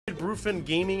Brufen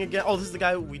Gaming again. Oh, this is the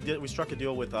guy we struck a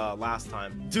deal with last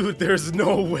time. Dude, there's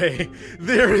no way.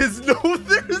 There is no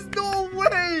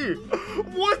way.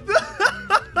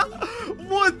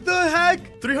 What the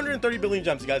heck? 330 billion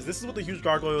gems, you guys. This is what the huge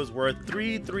gargoyle is worth.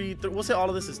 We'll say all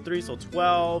of this is 3, so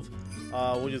 12.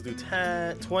 We'll just do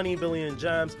 20 billion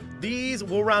gems. These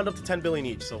will round up to 10 billion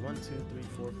each. So 1, 2, 3,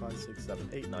 4, 5, 6, 7,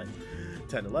 8, 9,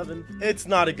 10, 11. It's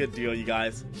not a good deal, you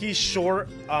guys. He's short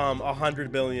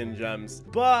 100 billion gems.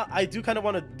 But I do kind of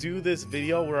want to do this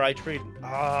video where I trade. We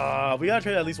gotta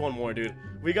trade at least one more, dude.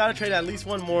 We gotta trade at least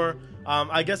one more.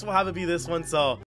 I guess we'll have it be this one. So